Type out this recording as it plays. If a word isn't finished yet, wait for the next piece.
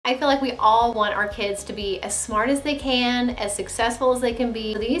I feel like we all want our kids to be as smart as they can, as successful as they can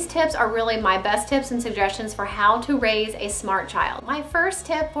be. These tips are really my best tips and suggestions for how to raise a smart child. My first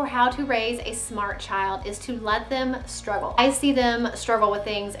tip for how to raise a smart child is to let them struggle. I see them struggle with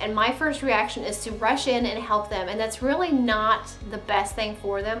things and my first reaction is to rush in and help them, and that's really not the best thing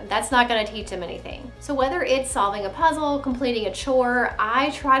for them. That's not going to teach them anything. So whether it's solving a puzzle, completing a chore,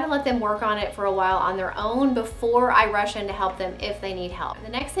 I try to let them work on it for a while on their own before I rush in to help them if they need help. The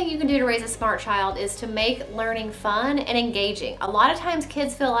next thing you can do to raise a smart child is to make learning fun and engaging. A lot of times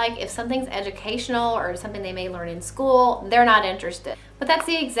kids feel like if something's educational or something they may learn in school, they're not interested. But that's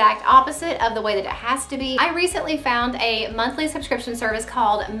the exact opposite of the way that it has to be. I recently found a monthly subscription service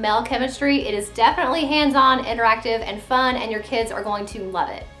called Mel Chemistry. It is definitely hands-on, interactive, and fun, and your kids are going to love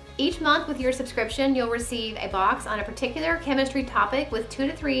it. Each month with your subscription, you'll receive a box on a particular chemistry topic with 2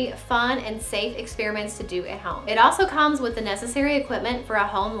 to 3 fun and safe experiments to do at home. It also comes with the necessary equipment for a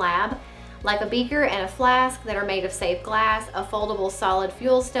home lab, like a beaker and a flask that are made of safe glass, a foldable solid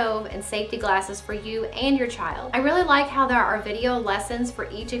fuel stove, and safety glasses for you and your child. I really like how there are video lessons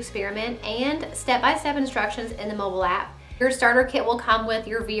for each experiment and step-by-step instructions in the mobile app. Your starter kit will come with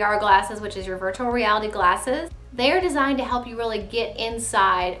your VR glasses, which is your virtual reality glasses. They are designed to help you really get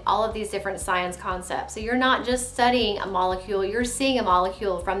inside all of these different science concepts. So you're not just studying a molecule, you're seeing a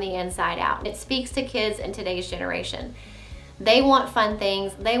molecule from the inside out. It speaks to kids in today's generation. They want fun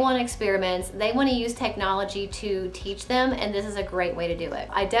things, they want experiments, they want to use technology to teach them, and this is a great way to do it.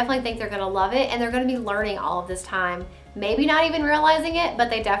 I definitely think they're going to love it, and they're going to be learning all of this time. Maybe not even realizing it, but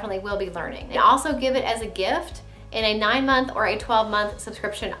they definitely will be learning. And also give it as a gift in a 9-month or a 12-month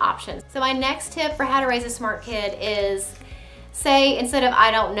subscription option. So my next tip for how to raise a smart kid is, say instead of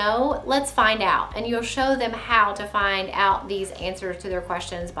I don't know, let's find out. And you'll show them how to find out these answers to their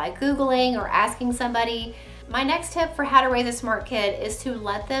questions by Googling or asking somebody. My next tip for how to raise a smart kid is to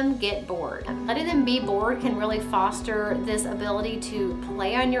let them get bored. Letting them be bored can really foster this ability to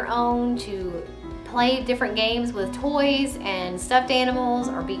play on your own, to play different games with toys and stuffed animals,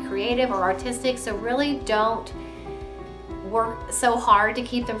 or be creative or artistic. So really don't work so hard to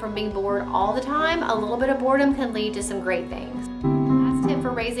keep them from being bored all the time. A little bit of boredom can lead to some great things. Last tip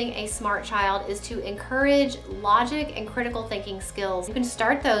for raising a smart child is to encourage logic and critical thinking skills. You can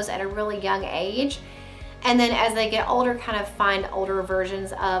start those at a really young age, and then as they get older, kind of find older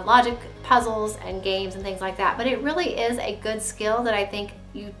versions of logic puzzles and games and things like that. But it really is a good skill that I think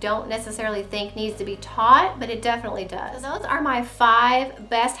you don't necessarily think needs to be taught, but it definitely does. So those are my 5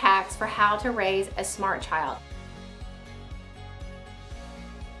 best hacks for how to raise a smart child.